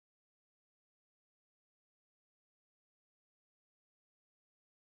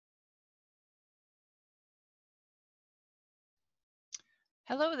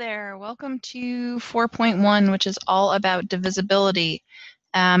Hello there. Welcome to 4.1, which is all about divisibility.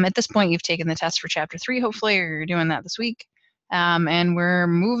 At this point, you've taken the test for Chapter 3, hopefully, or you're doing that this week. And we're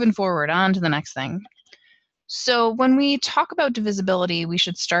moving forward on to the next thing. So when we talk about divisibility, we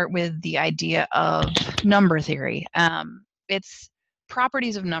should start with the idea of number theory. It's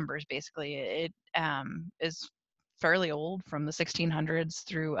properties of numbers, basically. It is fairly old, from the 1600s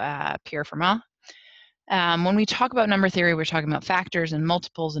through Pierre Fermat. When we talk about number theory, we're talking about factors and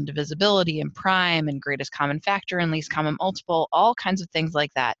multiples and divisibility and prime and greatest common factor and least common multiple, all kinds of things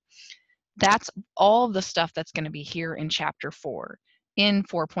like that. That's all the stuff that's going to be here in Chapter 4. In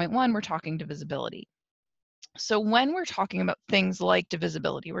 4.1, we're talking divisibility. So when we're talking about things like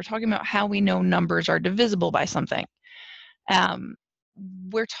divisibility, we're talking about how we know numbers are divisible by something.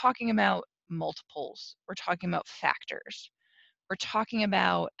 We're talking about multiples. We're talking about factors. We're talking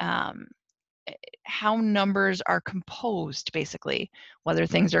about how numbers are composed, basically, whether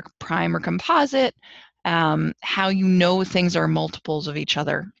things are prime or composite, how you know things are multiples of each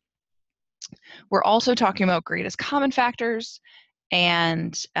other. We're also talking about greatest common factors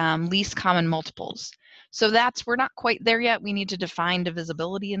and least common multiples. So we're not quite there yet. We need to define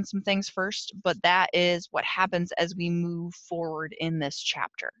divisibility in some things first, but that is what happens as we move forward in this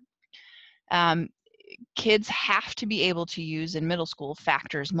chapter. Kids have to be able to use in middle school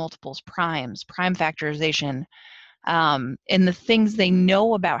factors, multiples, primes, prime factorization, and the things they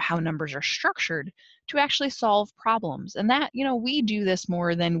know about how numbers are structured to actually solve problems. And that, we do this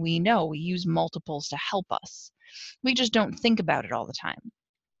more than we know. We use multiples to help us. We just don't think about it all the time.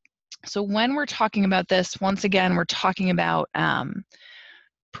 So when we're talking about this, once again, we're talking about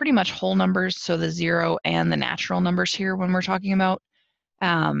pretty much whole numbers, so the zero and the natural numbers here when we're talking about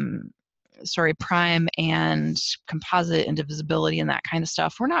prime and composite and divisibility and that kind of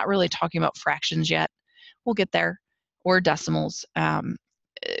stuff. We're not really talking about fractions yet. We'll get there, or decimals.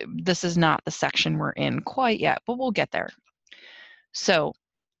 This is not the section we're in quite yet, but we'll get there. So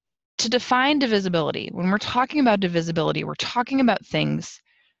to define divisibility, when we're talking about divisibility, we're talking about things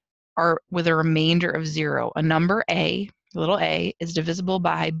are with a remainder of 0. A number a, little a, is divisible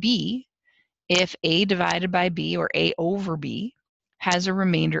by b if a divided by b, or a over b, has a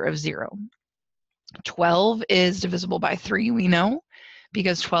remainder of 0. 12 is divisible by 3, we know,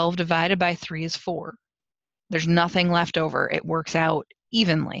 because 12 divided by 3 is 4. There's nothing left over. It works out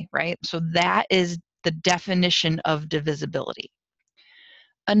evenly, right? So that is the definition of divisibility.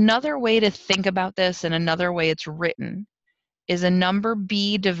 Another way to think about this, and another way it's written, is a number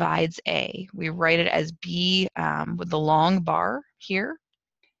b divides a. We write it as b with the long bar here,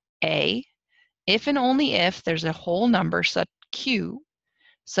 a, if and only if there's a whole number such q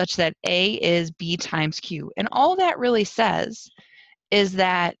such that a is b times q. And all that really says is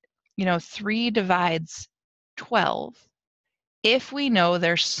that 3 divides 12 if we know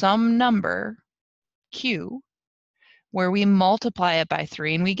there's some number q where we multiply it by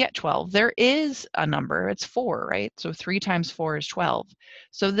 3 and we get 12. There is a number, it's 4, right? So 3 times 4 is 12.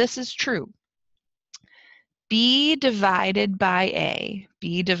 So this is true. B divided by A,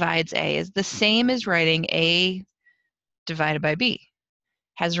 B divides A, is the same as writing A divided by B.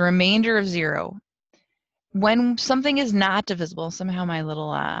 Has a remainder of 0. When something is not divisible, somehow my little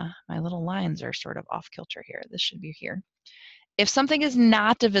lines are sort of off kilter here. This should be here. If something is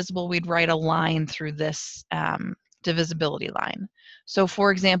not divisible, we'd write a line through this divisibility line. So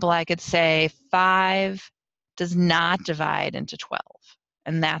for example, I could say 5 does not divide into 12.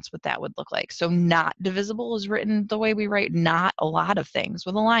 And that's what that would look like. So not divisible is written the way we write not a lot of things,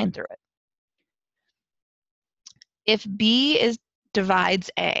 with a line through it. If B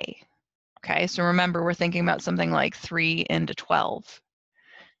divides A, okay, so remember we're thinking about something like 3 into 12.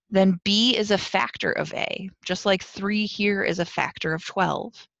 Then B is a factor of A, just like 3 here is a factor of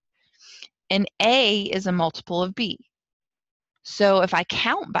 12. And A is a multiple of B. So if I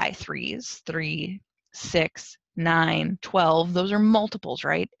count by 3s, 3, 6, 9, 12, those are multiples,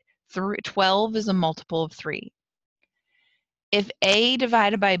 right? 12 is a multiple of 3. If A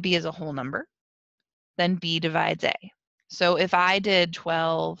divided by B is a whole number, then B divides A. So if I did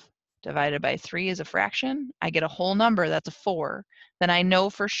 12 divided by 3 as a fraction, I get a whole number, that's a 4. Then I know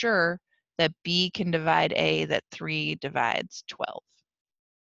for sure that B can divide A, that 3 divides 12.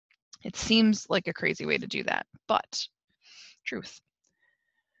 It seems like a crazy way to do that, but truth.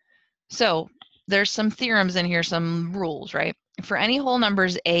 So there's some theorems in here, some rules, right? For any whole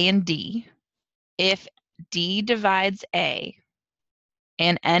numbers A and D, if D divides A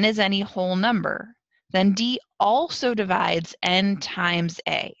and N is any whole number, then D also divides N times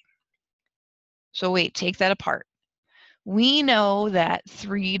A. So wait, take that apart. We know that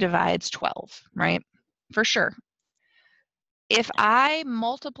 3 divides 12, right? For sure. If I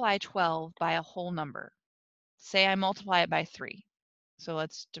multiply 12 by a whole number, say I multiply it by 3. So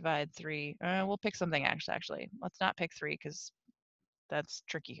let's divide 3. We'll pick something actually. Let's not pick 3 because that's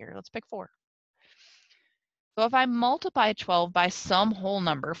tricky here. Let's pick 4. So if I multiply 12 by some whole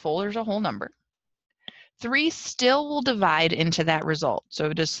number, there's a whole number, 3 still will divide into that result.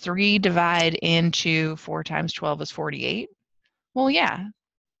 So does 3 divide into 4 times 12 is 48? Well, yeah.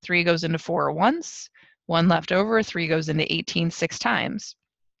 3 goes into 4 once, 1 left over, 3 goes into 18 6 times.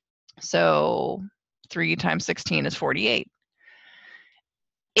 So 3 times 16 is 48.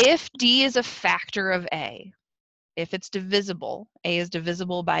 If D is a factor of A, if it's divisible, A is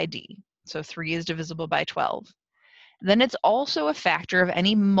divisible by D, so 3 is divisible by 12, then it's also a factor of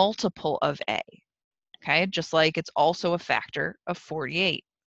any multiple of A, okay? Just like it's also a factor of 48.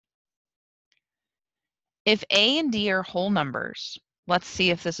 If A and D are whole numbers, let's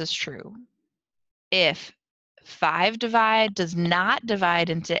see if this is true. If 5 does not divide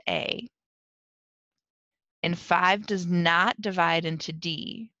into A, and 5 does not divide into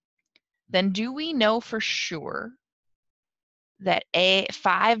D, then do we know for sure that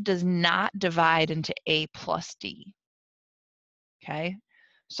 5 does not divide into A plus D? Okay,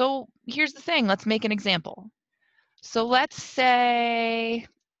 so here's the thing. Let's make an example. So let's say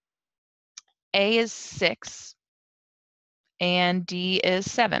A is 6 and D is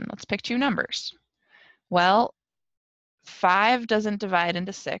 7. Let's pick 2 numbers. Well, 5 doesn't divide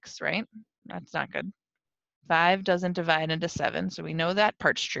into 6, right? That's not good. 5 doesn't divide into 7, so we know that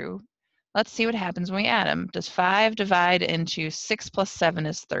part's true. Let's see what happens when we add them. Does 5 divide into 6 plus 7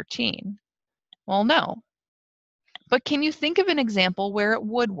 is 13? Well, no. But can you think of an example where it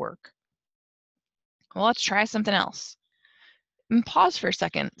would work? Well, let's try something else. And pause for a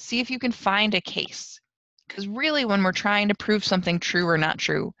second. See if you can find a case. Because really, when we're trying to prove something true or not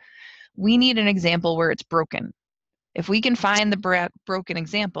true, we need an example where it's broken. If we can find the broken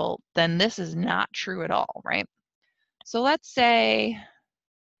example, then this is not true at all, right? So let's say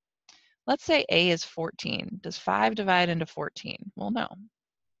A is 14. Does 5 divide into 14? Well, no.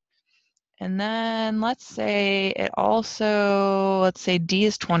 And then let's say D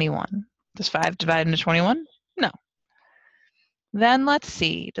is 21. Does 5 divide into 21? No. Then let's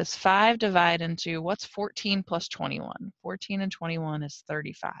see, does 5 divide into, what's 14 plus 21? 14 and 21 is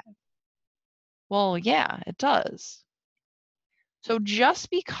 35. Well, yeah, it does. So just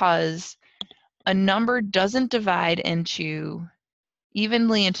because a number doesn't divide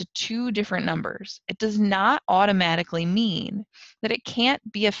evenly into 2 different numbers, it does not automatically mean that it can't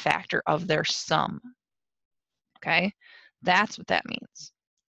be a factor of their sum. Okay, that's what that means.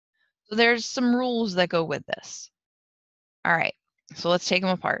 So there's some rules that go with this. All right, so let's take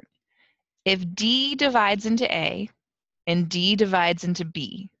them apart. If D divides into A and D divides into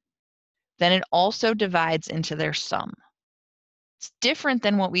B, then it also divides into their sum. It's different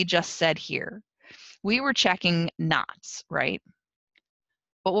than what we just said here. We were checking knots, right?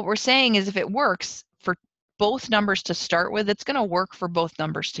 But what we're saying is if it works for both numbers to start with, it's going to work for both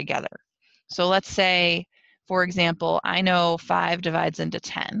numbers together. So let's say, for example, I know 5 divides into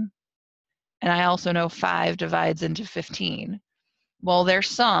 10, and I also know 5 divides into 15. Well, their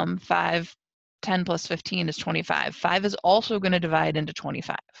sum, 10 plus 15 is 25. 5 is also going to divide into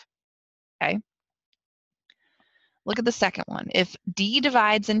 25, okay? Look at the second one. If D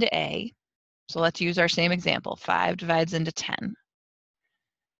divides into A, so let's use our same example, 5 divides into 10,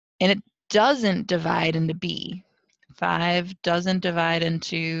 and it doesn't divide into B, 5 doesn't divide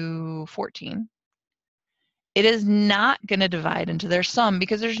into 14, it is not going to divide into their sum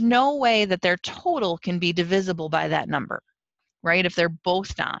because there's no way that their total can be divisible by that number, right? If they're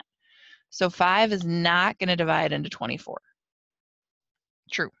both not. So 5 is not going to divide into 24.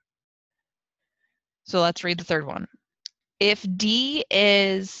 True. So let's read the third one. If D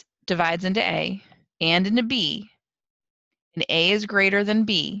divides into A and into B, and A is greater than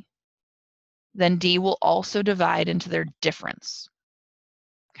B, then D will also divide into their difference.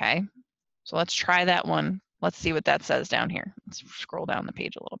 Okay, so let's try that one. Let's see what that says down here. Let's scroll down the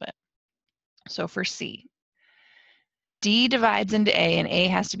page a little bit. So for C, D divides into A and A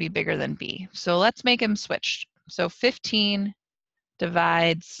has to be bigger than B. So let's make them switched. So 15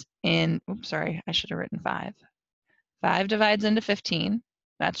 divides in, oops, sorry, I should have written 5. 5 divides into 15,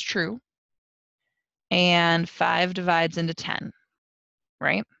 that's true. And 5 divides into 10,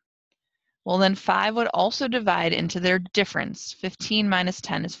 right? Well, then 5 would also divide into their difference. 15 minus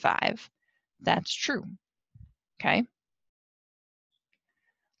 10 is 5. That's true, okay?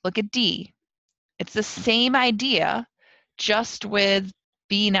 Look at D. It's the same idea, just with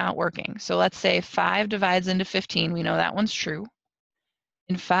B not working. So let's say 5 divides into 15. We know that one's true.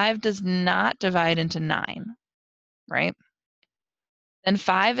 And 5 does not divide into 9, right? then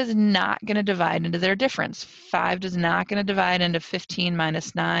 5 is not going to divide into their difference. 5 is not going to divide into 15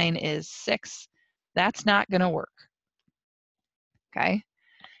 minus 9 is 6. That's not going to work. Okay?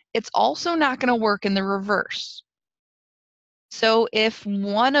 It's also not going to work in the reverse. So if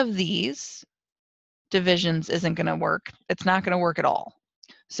one of these divisions isn't going to work, it's not going to work at all.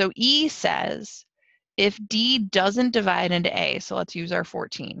 So E says if D doesn't divide into A, so let's use our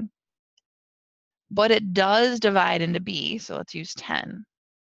 14, but it does divide into B, so let's use 10.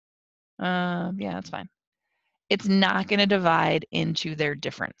 Yeah, that's fine. It's not going to divide into their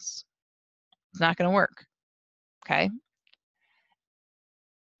difference. It's not going to work. Okay?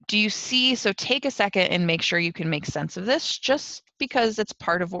 Do you see? So take a second and make sure you can make sense of this, just because it's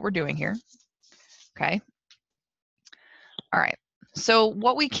part of what we're doing here. Okay? All right. So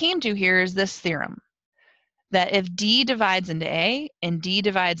what we came to here is this theorem, that if D divides into A and D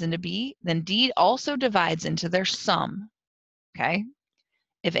divides into B, then D also divides into their sum. Okay?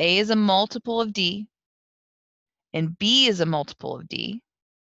 If A is a multiple of D and B is a multiple of D,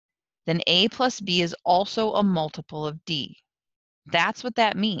 then A plus B is also a multiple of D. That's what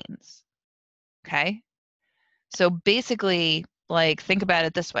that means. Okay? So basically, like, think about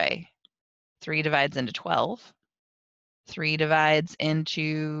it this way. 3 divides into 12. 3 divides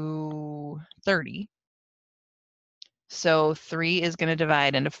into 30. So 3 is going to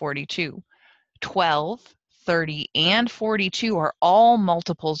divide into 42. 12, 30, and 42 are all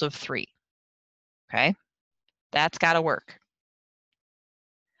multiples of 3. Okay? That's got to work.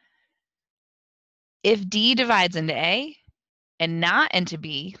 If D divides into A and not into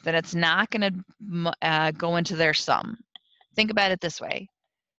B, then it's not going to go into their sum. Think about it this way.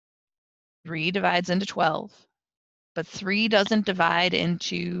 3 divides into 12, but 3 doesn't divide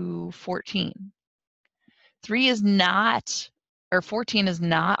into 14. 3 is not, or 14 is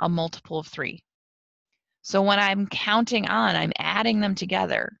not a multiple of 3. So when I'm counting on, I'm adding them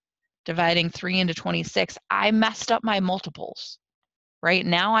together, dividing 3 into 26, I messed up my multiples. Right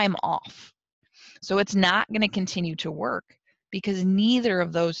now I'm off. So it's not going to continue to work because neither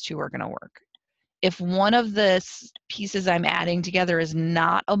of those two are going to work. If one of the pieces I'm adding together is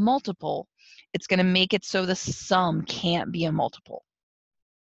not a multiple, it's going to make it so the sum can't be a multiple.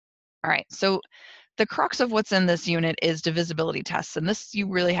 All right, so the crux of what's in this unit is divisibility tests, and this you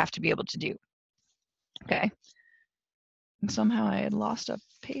really have to be able to do. Okay. And somehow I had lost a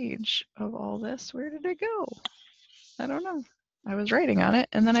page of all this. Where did it go? I don't know. I was writing on it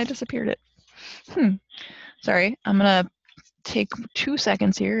and then I disappeared it. Sorry, I'm gonna take 2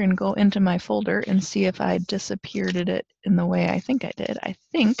 seconds here and go into my folder and see if I disappeared it in the way I think I did. I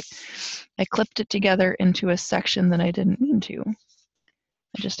think I clipped it together into a section that I didn't mean to.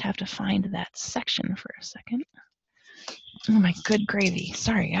 I just have to find that section for a second. Oh my good gravy.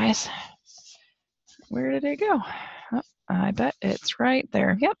 Sorry, guys. Where did it go? Oh, I bet it's right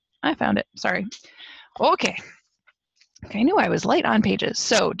there. Yep, I found it. Sorry. Okay. I knew I was late on pages.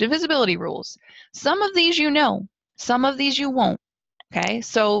 So, divisibility rules. Some of these you know, some of these you won't. Okay,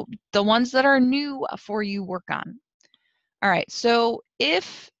 so the ones that are new for you, work on. All right, so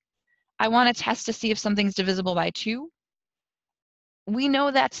if I want to test to see if something's divisible by 2, we know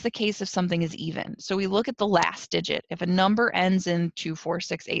that's the case if something is even. So we look at the last digit. If a number ends in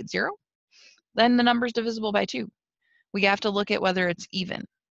 24680, then the number is divisible by 2. We have to look at whether it's even.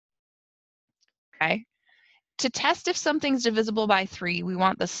 Okay? To test if something's divisible by 3, we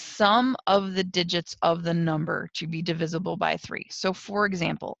want the sum of the digits of the number to be divisible by 3. So for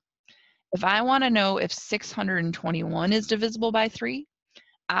example, if I want to know if 621 is divisible by 3,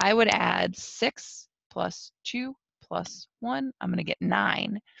 I would add 6 plus 2 plus 1. I'm going to get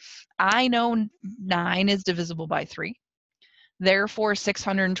 9. I know 9 is divisible by 3. Therefore,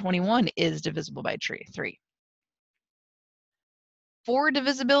 621 is divisible by 3. For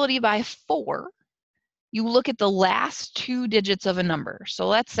divisibility by 4, you look at the last 2 digits of a number. So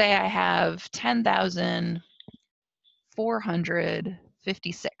let's say I have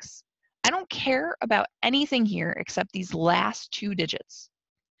 10,456. I don't care about anything here except these last 2 digits.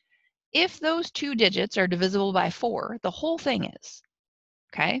 If those 2 digits are divisible by 4, the whole thing is.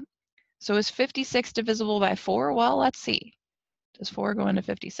 Okay? So is 56 divisible by 4? Well, let's see. Does 4 go into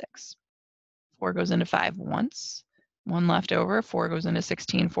 56? 4 goes into 5 once. 1 left over. 4 goes into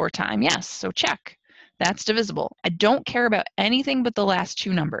 16 4 times. Yes, so check. That's divisible. I don't care about anything but the last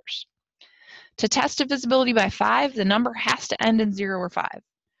 2 numbers. To test divisibility by 5, the number has to end in 0 or 5.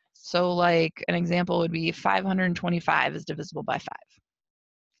 So like an example would be 525 is divisible by 5.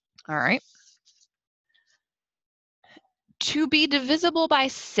 All right. To be divisible by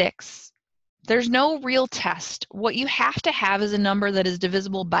 6, there's no real test. What you have to have is a number that is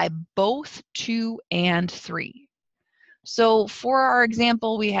divisible by both 2 and 3. So for our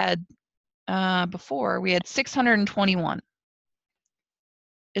example, we had before, we had 621.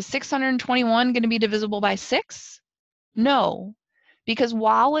 Is 621 going to be divisible by 6? No, because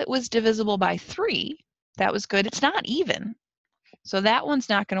while it was divisible by 3, that was good. It's not even. So that one's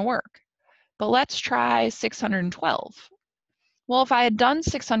not going to work. But let's try 612. Well, if I had done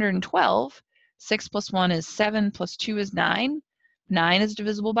 612, 6 plus 1 is 7 plus 2 is 9. 9 is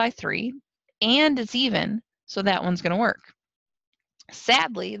divisible by 3, and it's even, so that one's going to work.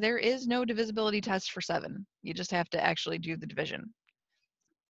 Sadly, there is no divisibility test for 7. You just have to actually do the division.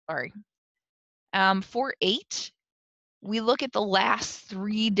 Sorry. For 8, we look at the last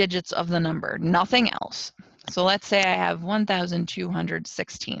 3 digits of the number, nothing else. So let's say I have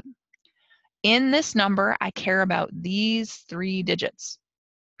 1,216. In this number, I care about these 3 digits,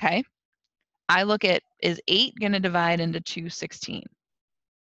 okay? I look at, is 8 going to divide into 216?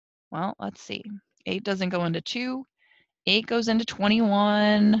 Well, let's see. 8 doesn't go into 2. 8 goes into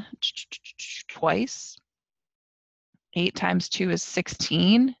 21 twice. 8 times 2 is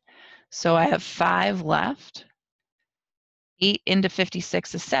 16. So I have 5 left. 8 into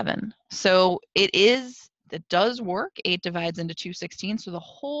 56 is 7. So it does work. 8 divides into 216, so the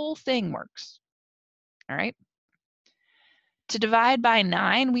whole thing works. All right. To divide by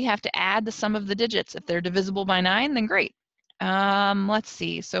 9, we have to add the sum of the digits. If they're divisible by 9, then great. Let's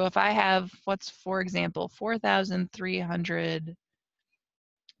see. So if I have, what's, for example,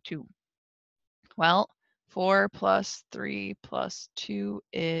 4,302. Well, 4 plus 3 plus 2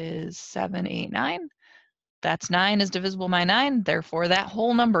 is 7, 8, 9. That's 9 is divisible by 9. Therefore, that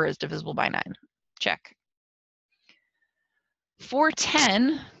whole number is divisible by 9. Check. For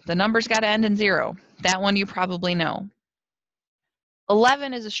 10, the number's got to end in 0. That one you probably know.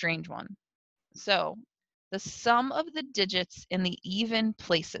 11 is a strange one. So the sum of the digits in the even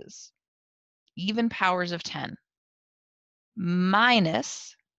places, even powers of 10,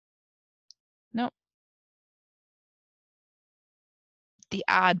 minus, nope, the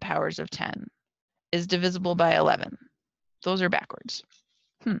odd powers of 10 is divisible by 11. Those are backwards.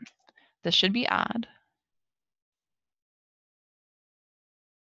 This should be odd.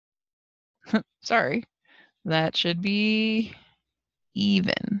 Sorry. That should be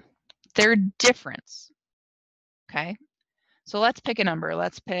even. Their difference. Okay. So let's pick a number.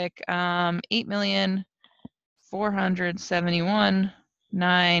 Let's pick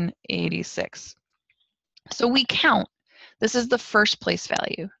 8,471,986. So we count. This is the first place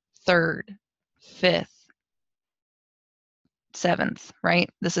value, third, fifth, seventh, right?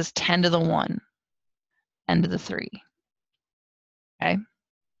 This is 10 to the 1, n to the 3. Okay.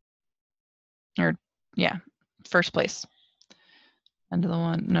 Or, yeah, first place. N to the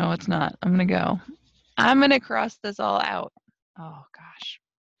 1. No, it's not. I'm going to go. I'm going to cross this all out. Oh, gosh.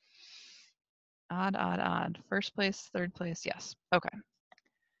 Odd, odd, odd. First place, third place, yes. Okay.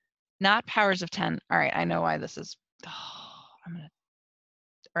 Not powers of 10. All right, I know why this is. Oh,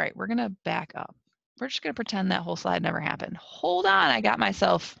 all right, we're going to back up. We're just going to pretend that whole slide never happened. Hold on, I got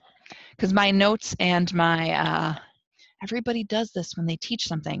myself, because my notes and my, everybody does this when they teach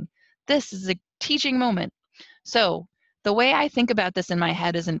something. This is a teaching moment. So the way I think about this in my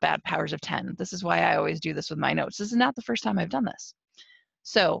head isn't bad powers of 10. This is why I always do this with my notes. This is not the first time I've done this.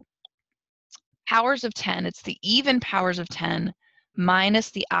 So powers of 10, it's the even powers of 10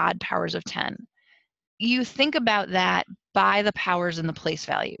 minus the odd powers of 10. You think about that by the powers and the place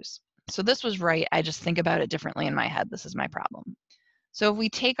values. So this was right. I just think about it differently in my head. This is my problem. So if we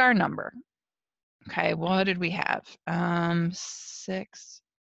take our number, okay, what did we have? 6,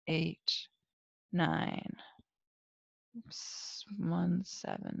 8, 9, 1,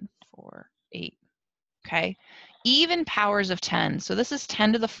 7, 4, 8. Okay, even powers of 10. So this is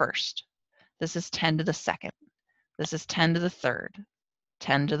 10 to the first. This is 10 to the second. This is 10 to the third.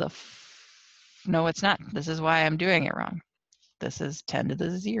 10 to the, no, it's not. This is why I'm doing it wrong. This is 10 to the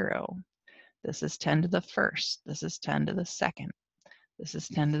 0. This is 10 to the first. This is 10 to the second. This is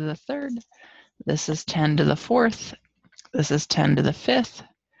 10 to the third. This is 10 to the fourth. This is 10 to the fifth.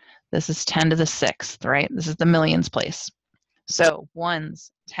 This is 10 to the sixth, right? This is the millions place. So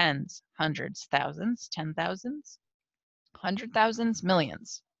ones, tens, hundreds, thousands, 10,000s, 100,000s,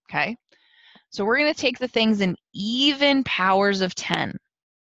 millions, okay? So we're going to take the things in even powers of 10,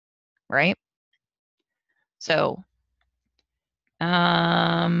 right? So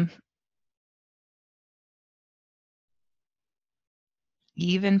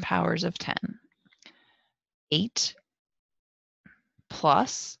even powers of 10. 8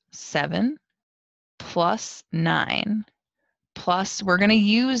 plus 7 plus 9 plus, we're going to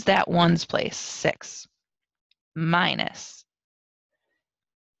use that ones place, 6, minus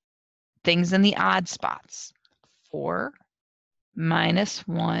things in the odd spots, 4 minus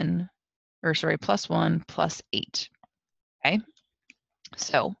 1, or sorry, plus 1 plus 8. Okay,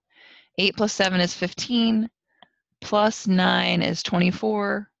 so 8 plus 7 is 15, plus 9 is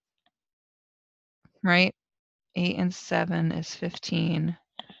 24, right? 8 and 7 is 15,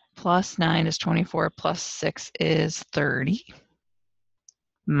 plus 9 is 24, plus 6 is 30,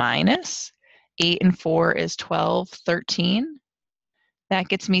 minus 8 and 4 is 12, 13. That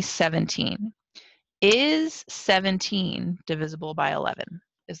gets me 17. Is 17 divisible by 11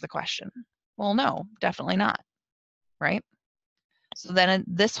 is the question. Well, no, definitely not, right? So then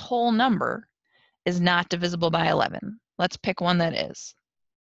this whole number is not divisible by 11. Let's pick one that is.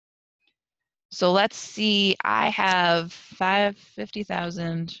 So let's see, I have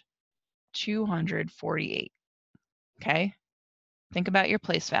 50,248, okay? Think about your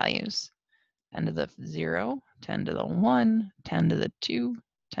place values. 10 to the 0, 10 to the 1, 10 to the 2,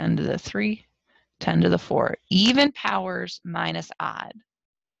 10 to the 3, 10 to the 4. Even powers minus odd.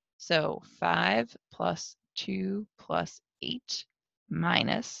 So 5 plus 2 plus 8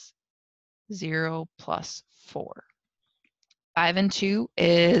 minus 0 plus 4. 5 and 2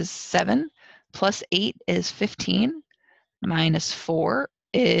 is 7, plus 8 is 15, minus 4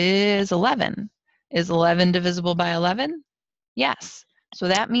 is 11. Is 11 divisible by 11? Yes. So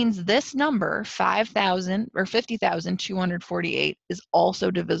that means this number, 5,000 or 50,248, is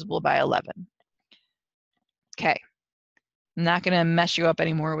also divisible by 11. Okay. I'm not going to mess you up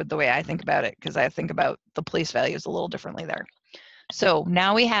anymore with the way I think about it, because I think about the place values a little differently there. So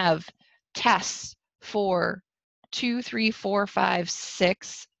now we have tests for 2, 3, 4, 5,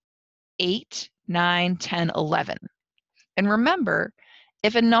 6, 8, 9, 10, 11. And remember,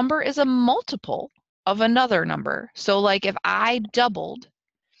 if a number is a multiple of another number, so like if I doubled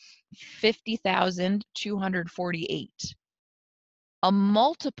 50,248, a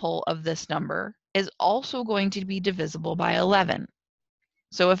multiple of this number is also going to be divisible by 11.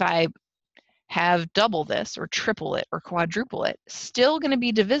 So if I have double this or triple it or quadruple it, still going to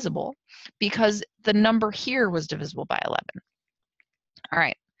be divisible because the number here was divisible by 11. All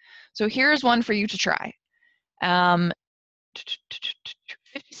right, so here's one for you to try.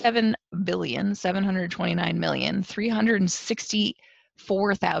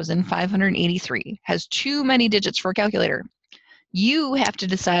 57,729,364,583 has too many digits for a calculator. You have to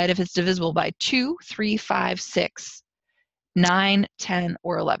decide if it's divisible by 2, 3, 5, 6, 9, 10,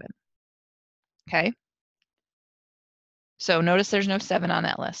 or 11. Okay? So notice there's no 7 on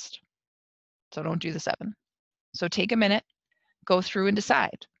that list. So don't do the 7. So take a minute, go through and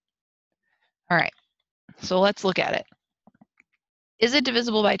decide. All right, so let's look at it. Is it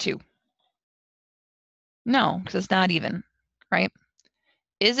divisible by 2? No, because it's not even, right?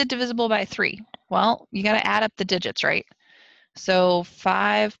 Is it divisible by 3? Well, you got to add up the digits, right? So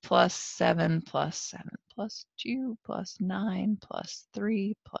 5 plus 7 plus 7 plus 2 plus 9 plus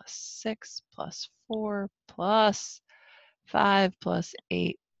 3 plus 6 plus 4 plus 5 plus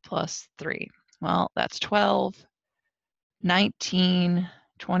 8 plus 3. Well, that's 12, 19,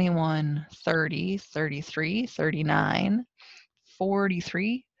 21, 30, 33, 39,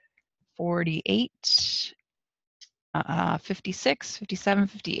 43, 48, 56, 57,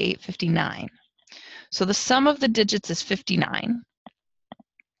 58, 59. So the sum of the digits is 59.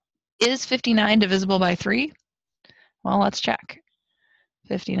 Is 59 divisible by 3? Well, let's check.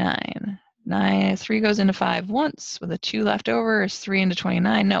 59. 3 goes into 5 once, with a 2 left over is 3 into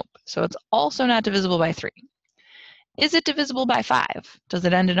 29. Nope. So it's also not divisible by 3. Is it divisible by 5? Does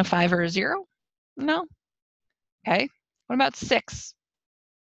it end in a 5 or a 0? No. Okay. What about 6?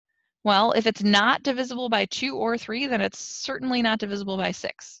 Well, if it's not divisible by 2 or 3, then it's certainly not divisible by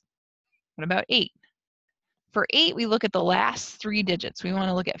 6. What about 8? For 8, we look at the last 3 digits. We want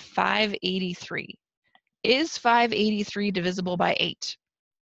to look at 583. Is 583 divisible by 8?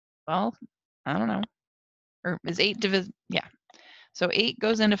 Well, I don't know. Or is 8 divisible? Yeah. So 8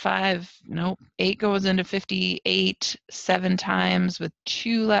 goes into 5. Nope. 8 goes into 58 7 times with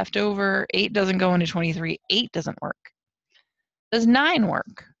 2 left over. 8 doesn't go into 23. 8 doesn't work. Does 9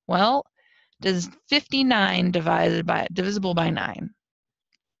 work? Well, does 59 divisible by 9?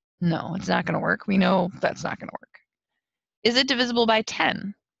 No, it's not going to work. We know that's not going to work. Is it divisible by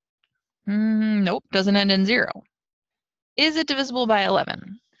 10? Nope, doesn't end in 0. Is it divisible by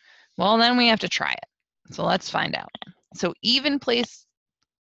 11? Well, then we have to try it. So let's find out. So even place,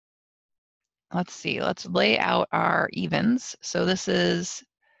 let's see, let's lay out our evens. So this is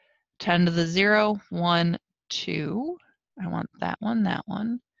 10 to the 0, 1, 2. I want that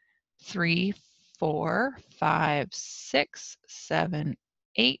one, 3, 4, 5, 6, 7,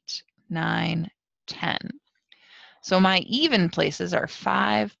 8, 9, 10. So my even places are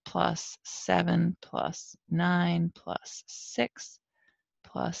 5 plus 7 plus 9 plus 6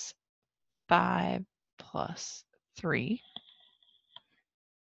 plus 5 plus 3.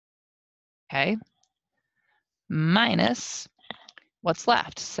 Okay. Minus what's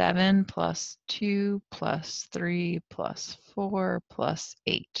left? 7 plus 2 plus 3 plus 4 plus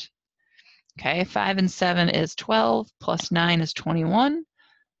 8. Okay, 5 and 7 is 12, plus 9 is 21,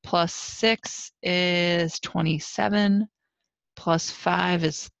 plus 6 is 27, plus 5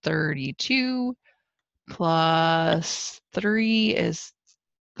 is 32, plus 3 is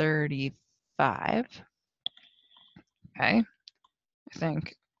 35. Okay, I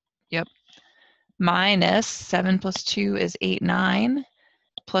think, yep. Minus 7 plus 2 is 8, 9,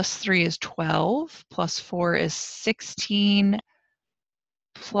 plus 3 is 12, plus 4 is 16,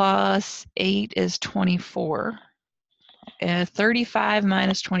 plus 8 is 24. 35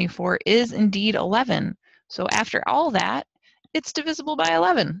 minus 24 is indeed 11. So after all that, it's divisible by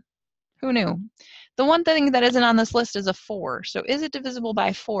 11. Who knew? The one thing that isn't on this list is a 4. So is it divisible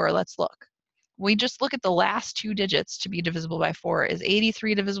by 4? Let's look. We just look at the last 2 digits to be divisible by 4. Is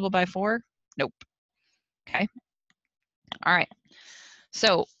 83 divisible by 4? Nope. Okay. All right.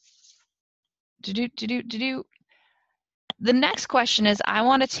 So the next question is, I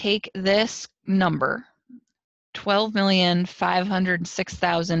want to take this number,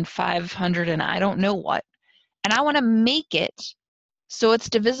 12,506,500 and I don't know what, and I want to make it so it's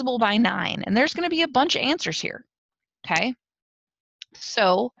divisible by 9. And there's going to be a bunch of answers here. Okay.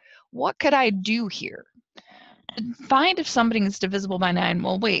 So what could I do here? Find if something is divisible by 9.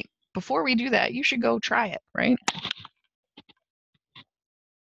 Well, wait, before we do that, you should go try it, right?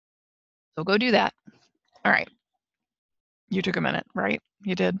 So go do that. All right. You took a minute, right?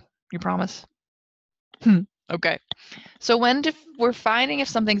 You did. You promise? Okay. So when we're finding if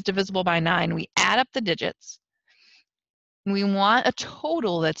something's divisible by 9, we add up the digits. We want a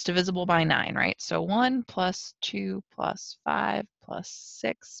total that's divisible by 9, right? So 1 plus 2 plus 5 plus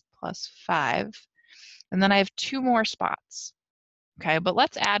 6 plus 5. And then I have 2 more spots. Okay, but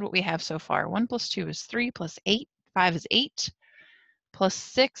let's add what we have so far. 1 plus 2 is 3 plus 8. 5 is 8. Plus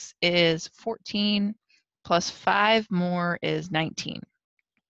 6 is 14. Plus 5 more is 19.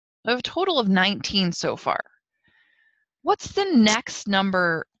 I have a total of 19 so far. What's the next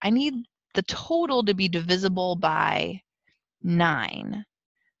number? I need the total to be divisible by 9.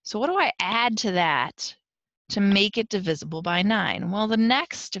 So what do I add to that to make it divisible by 9? Well, the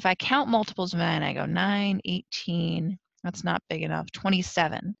next, if I count multiples of 9, I go 9, 18, that's not big enough,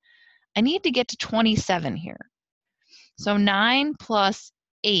 27. I need to get to 27 here. So 9 plus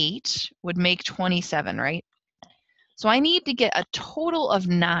 8 would make 27, right? So I need to get a total of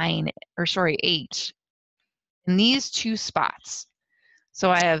 8 in these 2 spots.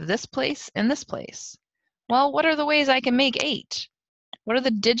 So I have this place and this place. Well, what are the ways I can make 8? What are the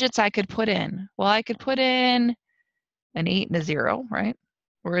digits I could put in? Well, I could put in an 8 and a 0, right?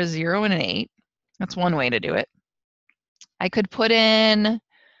 Or a 0 and an 8. That's one way to do it. I could put in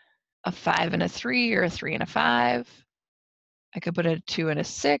a 5 and a 3, or a 3 and a 5. I could put a 2 and a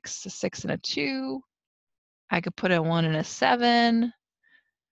 6, a 6 and a 2. I could put a 1 and a 7,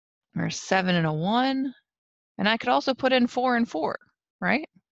 or a 7 and a 1. And I could also put in 4 and 4, right?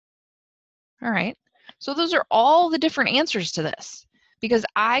 All right. So those are all the different answers to this, because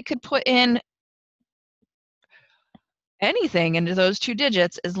I could put in anything into those 2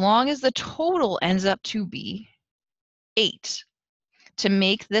 digits as long as the total ends up to be 8 to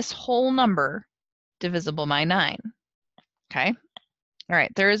make this whole number divisible by 9. Okay. All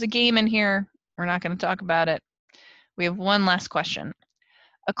right. There is a game in here. We're not going to talk about it. We have one last question.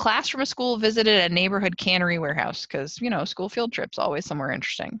 A class from a school visited a neighborhood cannery warehouse because, you know, school field trips, always somewhere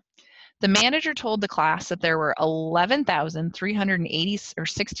interesting. The manager told the class that there were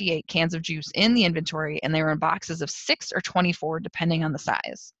 11,368 cans of juice in the inventory, and they were in boxes of 6 or 24, depending on the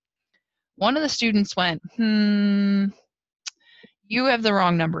size. One of the students went, you have the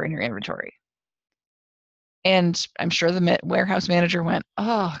wrong number in your inventory. And I'm sure the warehouse manager went,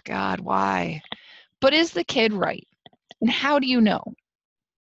 oh, God, why? But is the kid right? And how do you know?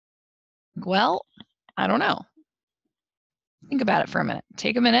 Well, I don't know. Think about it for a minute.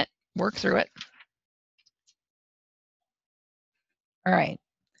 Take a minute, work through it. All right.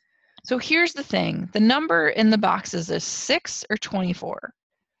 So here's the thing. The number in the boxes is 6 or 24.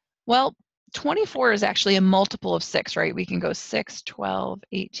 Well, 24 is actually a multiple of 6, right? We can go 6, 12,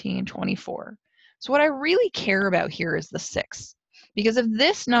 18, 24. So what I really care about here is the 6. Because if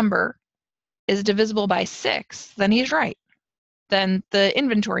this number is divisible by 6, then he's right. Then the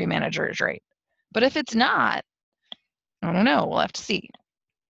inventory manager is right. But if it's not, I don't know. We'll have to see.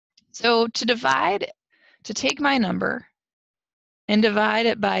 So to divide To take my number and divide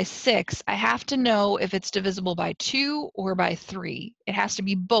it by 6, I have to know if it's divisible by 2 or by 3. It has to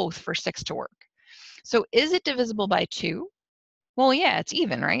be both for 6 to work. So is it divisible by 2? Well, yeah, it's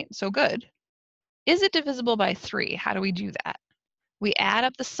even, right? So good. Is it divisible by 3? How do we do that? We add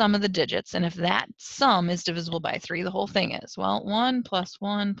up the sum of the digits, and if that sum is divisible by 3, the whole thing is. Well, 1 plus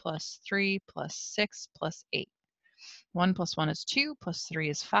 1 plus 3 plus 6 plus 8. 1 plus 1 is 2, plus 3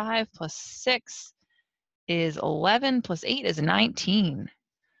 is 5, plus 6 is 11, plus 8 is 19.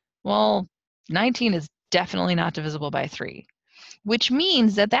 Well, 19 is definitely not divisible by 3, which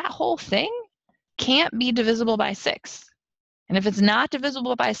means that that whole thing can't be divisible by 6. And if it's not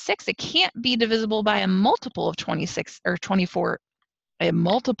divisible by 6, it can't be divisible by a multiple of 26 or 24, a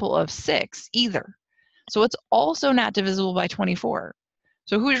multiple of 6 either. So it's also not divisible by 24.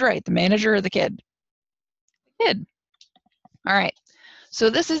 So who's right, the manager or the kid? The kid. All right. So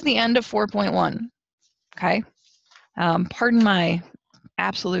this is the end of 4.1. Okay. Pardon my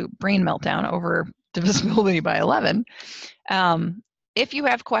absolute brain meltdown over divisibility by 11. If you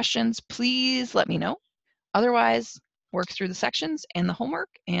have questions, please let me know. Otherwise, work through the sections and the homework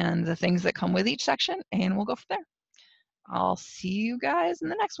and the things that come with each section, and we'll go from there. I'll see you guys in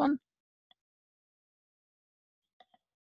the next one.